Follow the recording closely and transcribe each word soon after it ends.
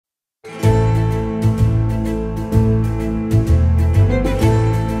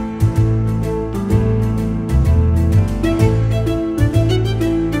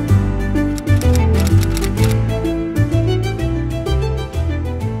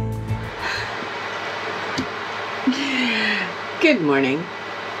Good morning.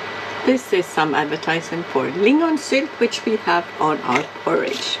 This is some advertising for lingonsylt, which we have on our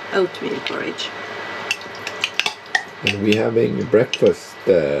porridge, oatmeal porridge. And we're having breakfast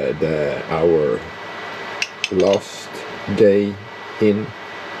our last day in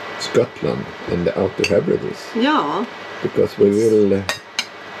Scotland and the Outer Hebrides. Yeah. Because we will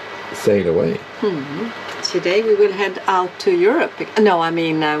sail away. Today we will head out to Europe. No, I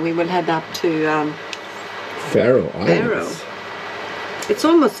mean we will head up to Faroe Islands. Faroe. It's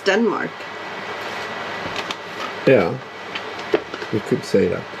almost Denmark. Yeah, we could say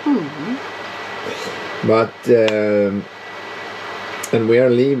that. But and we are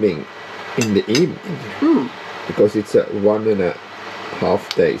leaving in the evening because it's a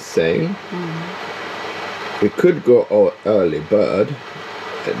 1.5 day sail. We could go early bird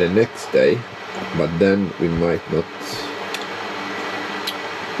the next day, but then we might not.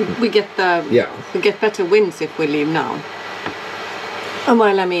 We get better winds if we leave now. Oh,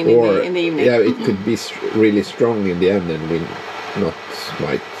 well, I mean in the evening. Yeah, it could be really strong in the end, and we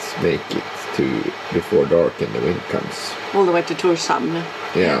might make it to before dark, and the wind comes all the way to Torshavn.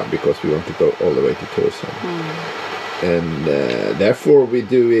 Yeah, because we want to go all the way to Torshavn, and therefore we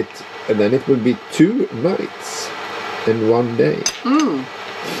do it, and then it will be 2 nights and 1 day.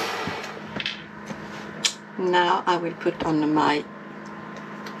 Now I will put on my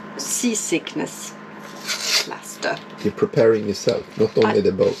seasickness plaster. You're preparing yourself, not only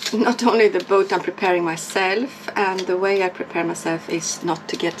the boat. Not only the boat, I'm preparing myself, and the way I prepare myself is not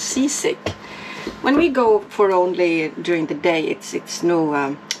to get seasick. When we go for only during the day, it's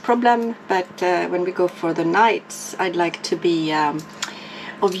no problem, but when we go for the nights, I'd like to be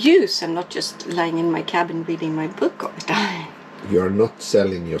of use and not just lying in my cabin reading my book all the time. You're not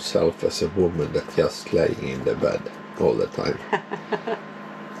selling yourself as a woman that's just laying in the bed all the time.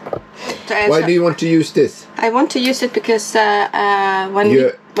 Why do you want to use this? I want to use it because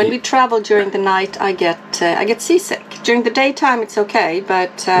when we travel during the night, I get seasick. During the daytime, it's okay,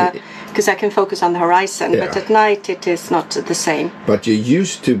 but because I can focus on the horizon. Yeah. But at night, it is not the same. But you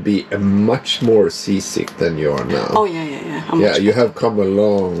used to be much more seasick than you are now. Oh yeah. Yeah, you have come a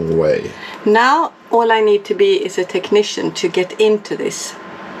long way. Now, all I need to be is a technician to get into this.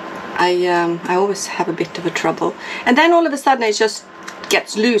 I always have a bit of a trouble, and then all of a sudden it just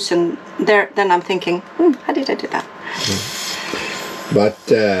gets loose, and then I'm thinking, how did I do that? But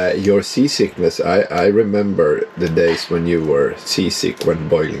your seasickness, I remember the days when you were seasick when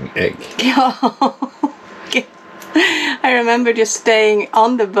boiling egg. I remember just staying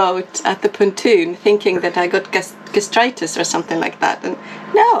on the boat at the pontoon thinking that I got gastritis or something like that, and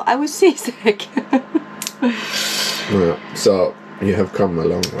no, I was seasick. So you have come a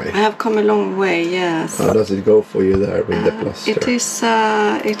long way. I have come a long way, yes. How does it go for you there with the plaster?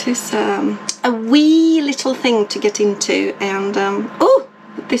 It is a wee little thing to get into, and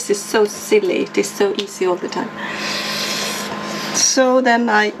this is so silly. It is so easy all the time. So then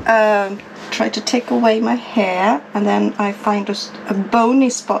I try to take away my hair, and then I find a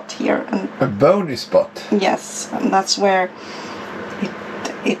bony spot here. And a bony spot? Yes, and that's where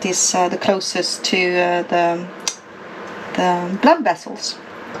it is the closest to the blood vessels,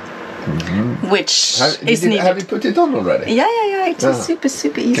 which is needed. Have you put it on already? Yeah. It is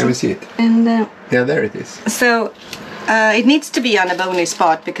super easy. Can we see it? And yeah, there it is. So it needs to be on a bony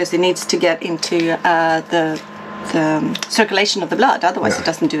spot because it needs to get into the circulation of the blood. Otherwise, it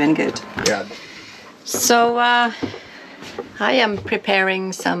doesn't do any good. Yeah. So I am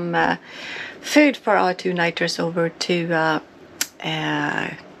preparing some food for our 2-nighters over to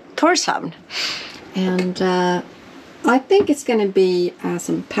Torshavn, and I think it's going to be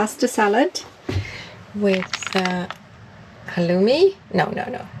some pasta salad with halloumi. No.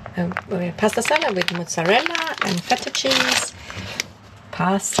 Pasta salad with mozzarella and feta cheese,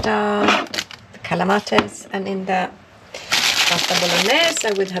 pasta, the calamates, and in the pasta bolognese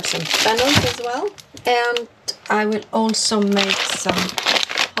I will have some fennels as well. And I will also make some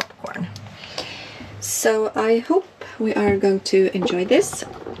popcorn. So I hope we are going to enjoy this.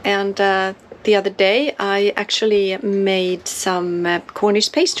 And the other day I actually made some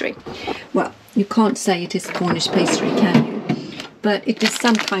Cornish pastry. Well, you can't say it is Cornish pastry, can you? But it is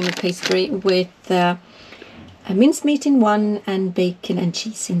some kind of pastry with a mincemeat in one and bacon and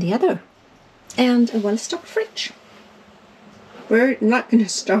cheese in the other. And a well-stocked fridge. We're not going to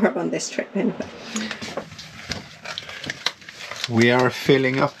starve on this trip anyway. We are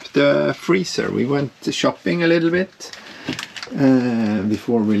filling up the freezer. We went shopping a little bit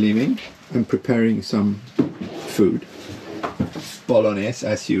before we're leaving. I'm preparing some food. Bolognese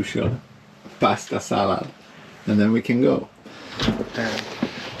as usual. Pasta salad. And then we can go.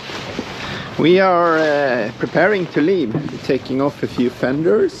 We are preparing to leave, taking off a few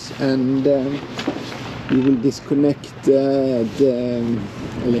fenders, and we will disconnect the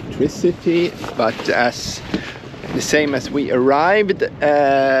electricity, but as the same as we arrived,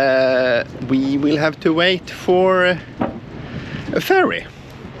 we will have to wait for a ferry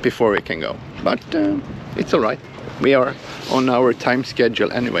before we can go, but it's alright. We are on our time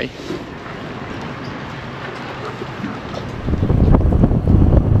schedule anyway.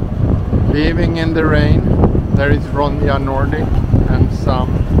 Leaving in the rain, there is Ronja Nordic and some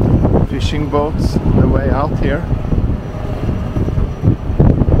fishing boats on the way out here.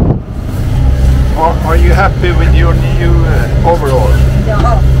 Are you happy with your new overall?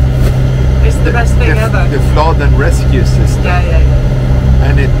 Yeah, it's the best thing ever. The flood and rescue system. Yeah.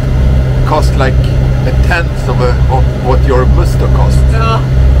 And it cost like a tenth of what your Musto cost. Yeah,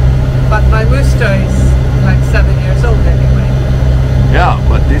 but my Musto is like 7 years old anyway. Yeah,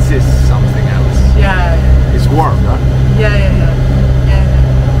 but this is something else. Yeah. It's warm, huh? Yeah.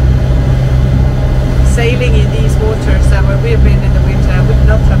 Sailing in these waters, and where we've been in the winter, I would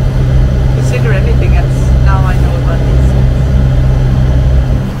not have considered anything else. Now I know about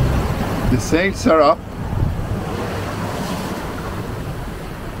these. The sails are up.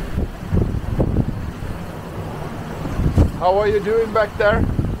 How are you doing back there?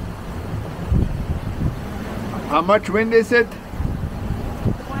 How much wind is it?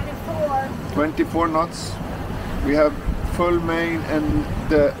 24 knots. We have full main and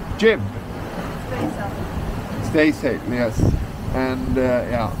the jib stays safe, yes. And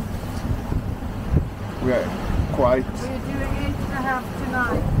yeah, we are quite. We're doing 8.5 to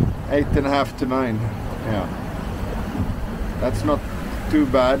 9. 8.5 to 9. Yeah, that's not too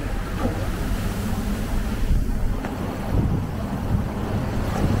bad.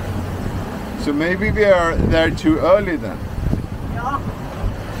 So maybe we are there too early then. Yeah.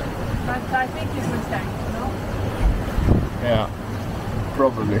 But I think it's a mistake, you know? Yeah,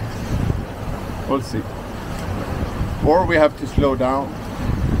 probably. We'll see. Or we have to slow down.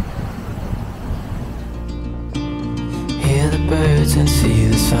 Hear the birds and see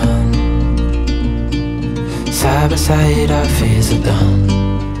the sun. Side by side our fears are done.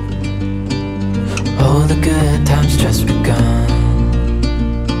 All the good times just begun.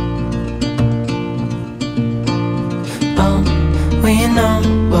 We know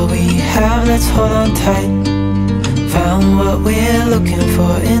what we have, let's hold on tight. Found what we're looking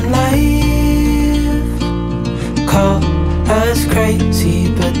for in life. Call us crazy,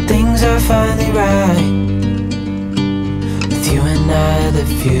 but things are finally right. With you and I, the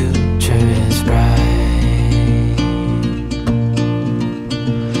future is bright.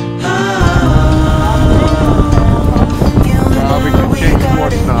 We can change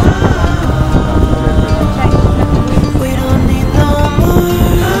course now.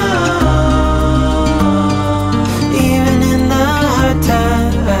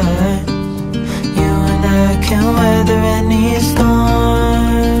 Can weather any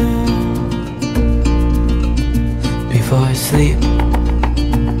storm. Before I sleep,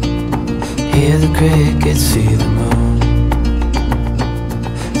 hear the crickets, see the moon.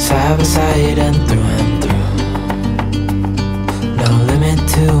 Side by side and through. No limit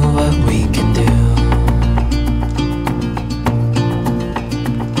to what we can do.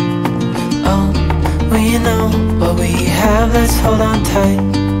 Oh, we know what we have, let's hold on tight.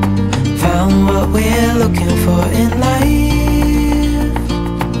 Found what we're looking for in life.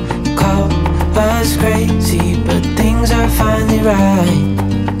 Call us crazy, but things are finally right.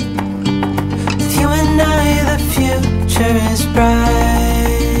 With you and I, the future is bright.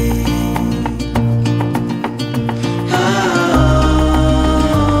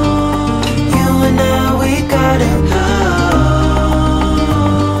 You and I, we got it.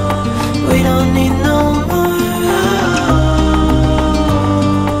 We don't need no more.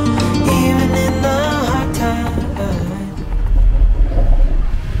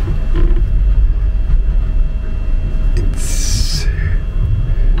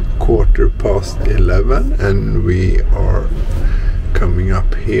 Past 11 and we are coming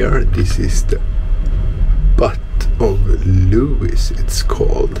up here. This is the Butt of Lewis, it's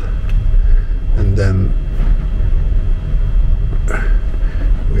called, and then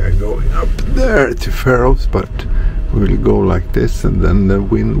we are going up there to Faroes, but we will go like this and then the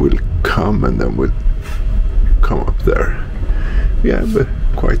wind will come and then we'll come up there. We have a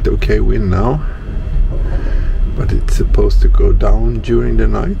quite okay wind now, but it's supposed to go down during the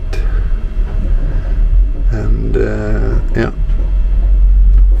night. And yeah,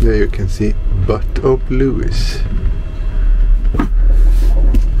 there you can see Butt of Lewis.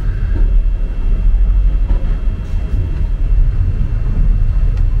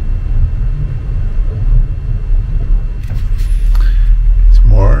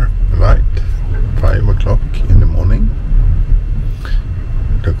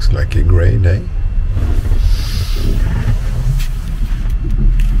 grey day.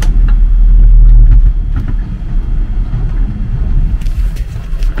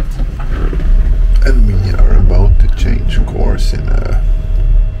 And we are about to change course in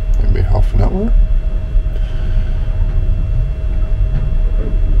maybe half an hour.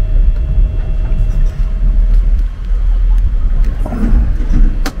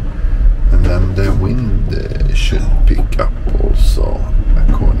 And then the wind should pick up also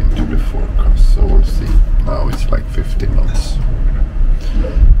according to the forecast, so we'll see. Now it's like 50 knots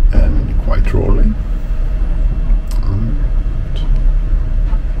and quite rolling.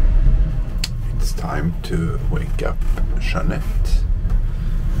 It's time to wake up Jeanette.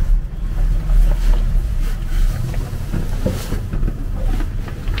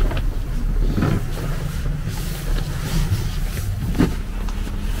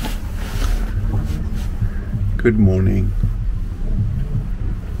 Good morning.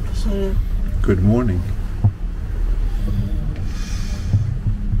 Sorry. Good morning.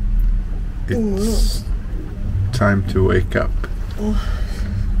 It's time to wake up. Oh.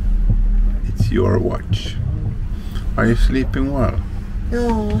 It's your watch. Are you sleeping well?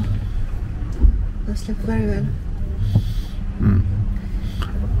 Yeah, I sleep very well.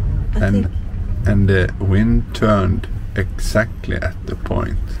 And the wind turned exactly at the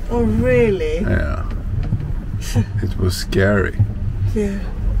point. Oh, really? Yeah. It was scary. Yeah.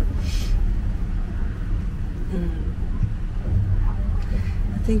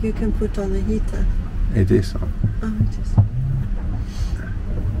 I think you can put on the heater. It is on. Oh, it is.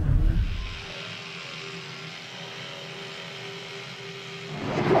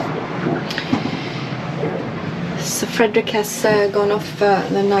 So Fredrik has gone off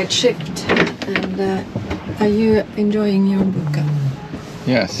the night shift, and are you enjoying your buka?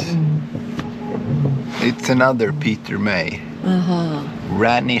 Yes. It's another Peter May.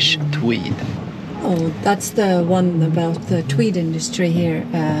 Ranish tweed. Oh, that's the one about the tweed industry here,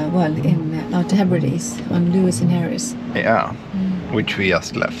 in out Hebrides on Lewis and Harris. Yeah, which we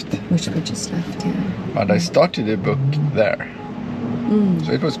just left. Which we just left, yeah. But I started the book there,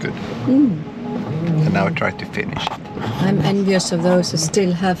 so it was good. And now I try to finish it. I'm envious of those who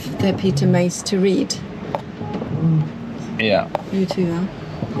still have their Peter Mays to read. Yeah. You too, huh?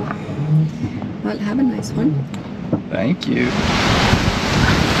 Well, have a nice one. Thank you.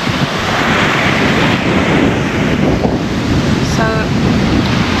 So,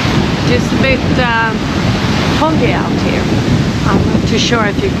 just a bit foggy out here. I'm not too sure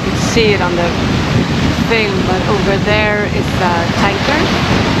if you could see it on the film, but over there is the tanker,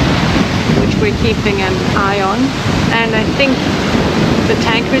 which we're keeping an eye on. And I think the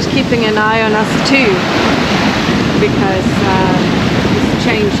tanker is keeping an eye on us too, because he's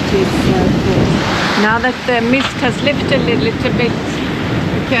changed his course. Now that the mist has lifted a little bit,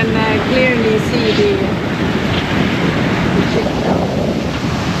 you can clearly see the ship now.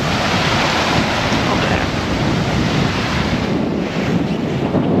 Over there.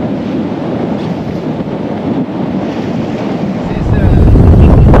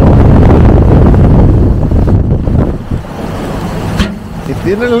 It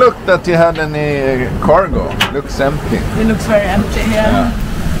didn't look that you had any cargo. It looks empty. It looks very empty, yeah.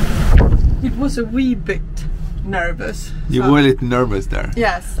 It was a wee bit nervous. You were a little nervous there.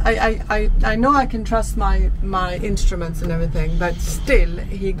 Yes, I know I can trust my instruments and everything, but still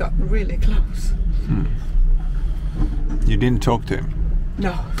he got really close. You didn't talk to him?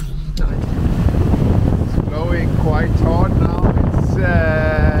 No, no. It's blowing quite hard now. It's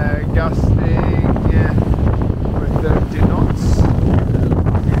gusting over 30 knots.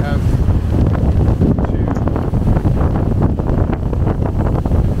 We have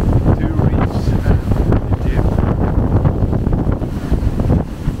two reefs and the jib.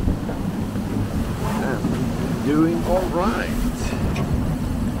 And doing all right.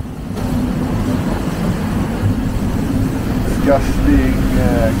 Gusting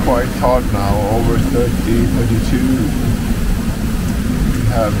quite hard now, over 30, 32. We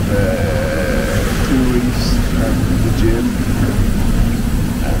have two reefs and the jib,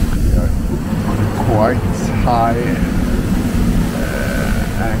 and we are on a quite high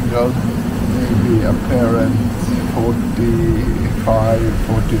angle, maybe apparent 45,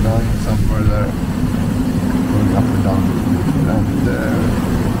 49, somewhere there, going up and down, and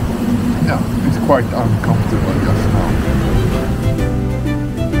yeah, it's quite uncomfortable